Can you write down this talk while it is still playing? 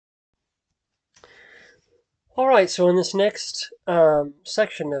All right, so in this next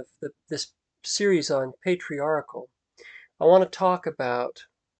section of this series on patriarchal, I want to talk about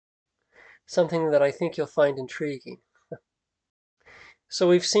something that I think you'll find intriguing. So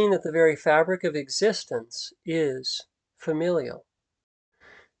we've seen that the very fabric of existence is familial.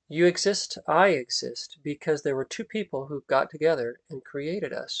 You exist, I exist, because there were two people who got together and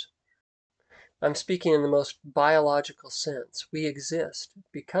created us. I'm speaking in the most biological sense. We exist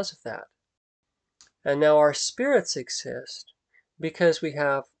because of that. And now our spirits exist because we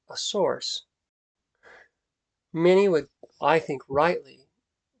have a source. Many would, I think rightly,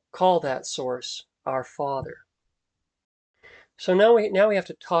 call that source our Father. So now we have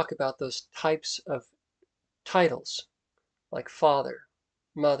to talk about those types of titles, like father,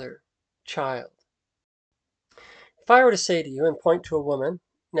 mother, child. If I were to say to you and point to a woman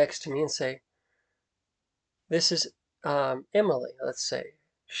next to me and say, this is Emily, let's say,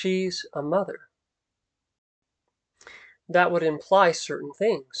 she's a mother, that would imply certain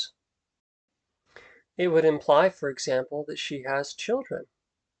things. It would imply, for example, that she has children.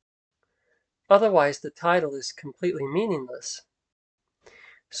 Otherwise, the title is completely meaningless.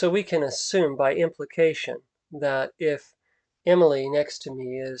 So we can assume by implication that if Emily next to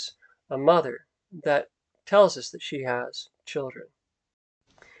me is a mother, that tells us that she has children.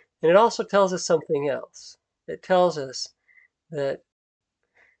 And it also tells us something else. It tells us that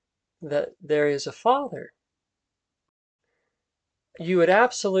there is a father. You would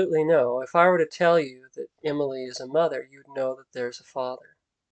absolutely know, if I were to tell you that Emily is a mother, you'd know that there's a father.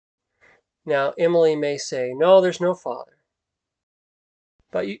 Now, Emily may say, no, there's no father.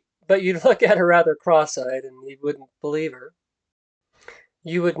 But you'd look at her rather cross-eyed and you wouldn't believe her.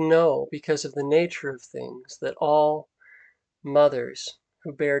 You would know, because of the nature of things, that all mothers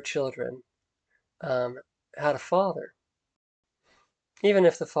who bear children had a father. Even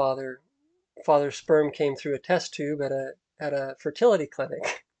if the father's sperm came through a test tube at a fertility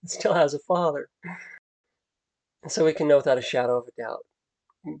clinic, it still has a father. And so we can know without a shadow of a doubt.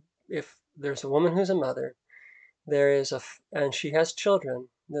 If there's a woman who's a mother, and she has children,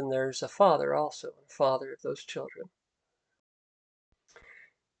 then there's a father also, a father of those children.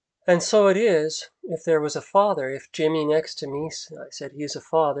 And so it is, if there was a father, if Jimmy next to me, I said he's a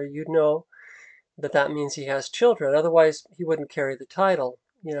father, you'd know that means he has children. Otherwise, he wouldn't carry the title.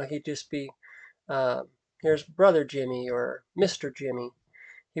 He'd just be, uh, here's Brother Jimmy or Mr. Jimmy.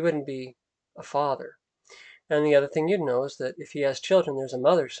 He wouldn't be a father. And the other thing you'd know is that if he has children, there's a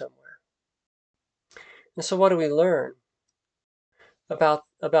mother somewhere. And so what do we learn about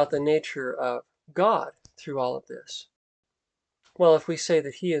the nature of God through all of this? Well, if we say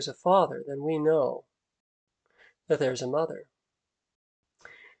that he is a father, then we know that there's a mother.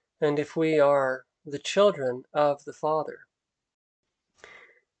 And if we are the children of the Father,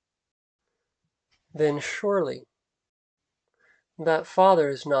 then surely that Father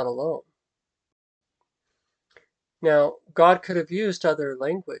is not alone. Now, God could have used other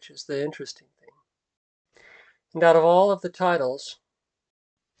language, is the interesting thing. And out of all of the titles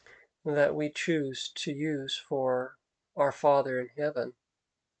that we choose to use for our Father in heaven,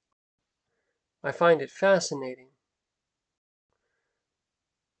 I find it fascinating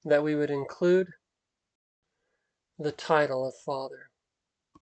that we would include the title of Father.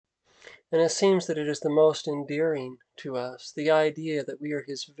 And it seems that it is the most endearing to us, the idea that we are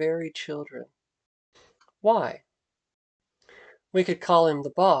his very children. Why? We could call him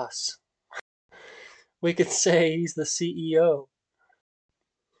the boss. We could say he's the CEO.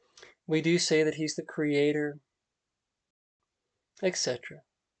 We do say that he's the creator, etc.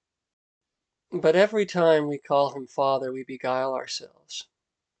 But every time we call him Father, we beguile ourselves.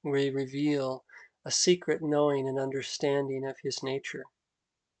 We reveal a secret knowing and understanding of his nature,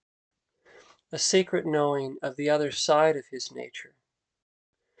 a secret knowing of the other side of his nature.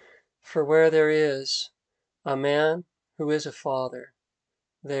 For where there is a man who is a father,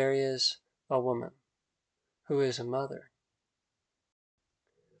 there is a woman who is a mother.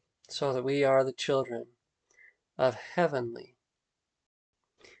 So that we are the children of heavenly,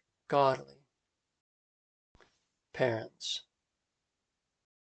 godly parents.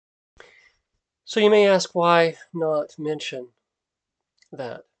 So you may ask, why not mention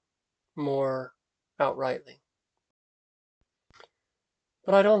that more outrightly?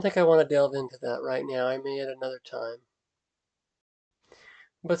 But I don't think I want to delve into that right now. I may at another time.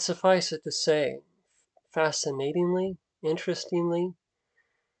 But suffice it to say, fascinatingly, interestingly,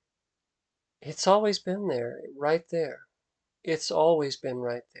 it's always been there, right there. It's always been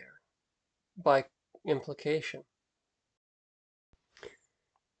right there, by implication.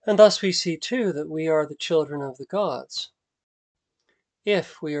 And thus we see too that we are the children of the gods,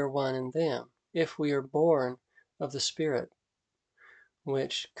 if we are one in them. if we are born of the Spirit,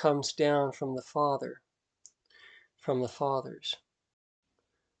 which comes down from the Father, from the fathers,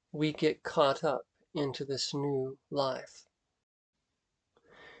 we get caught up into this new life.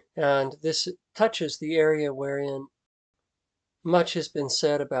 And this touches the area wherein much has been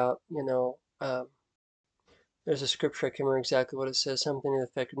said about, there's a scripture, I can't remember exactly what it says, something to the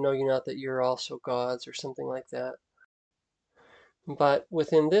effect of, know you not that you're also gods, or something like that. But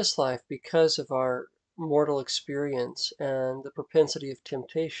within this life, because of our mortal experience and the propensity of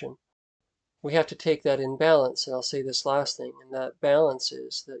temptation, we have to take that in balance. And I'll say this last thing, and that balance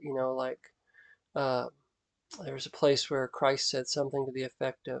is that, there's a place where Christ said something to the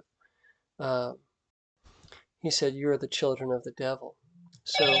effect of, he said, "You are the children of the devil."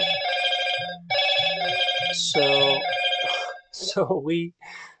 So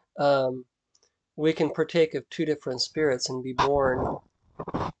we can partake of two different spirits and be born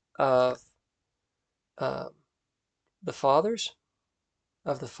of the fathers,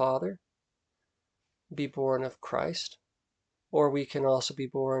 of the Father, be born of Christ, or we can also be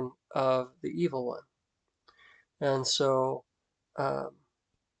born of the evil one. And so,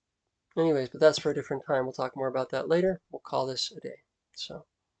 anyways, but that's for a different time. We'll talk more about that later. We'll call this a day. So.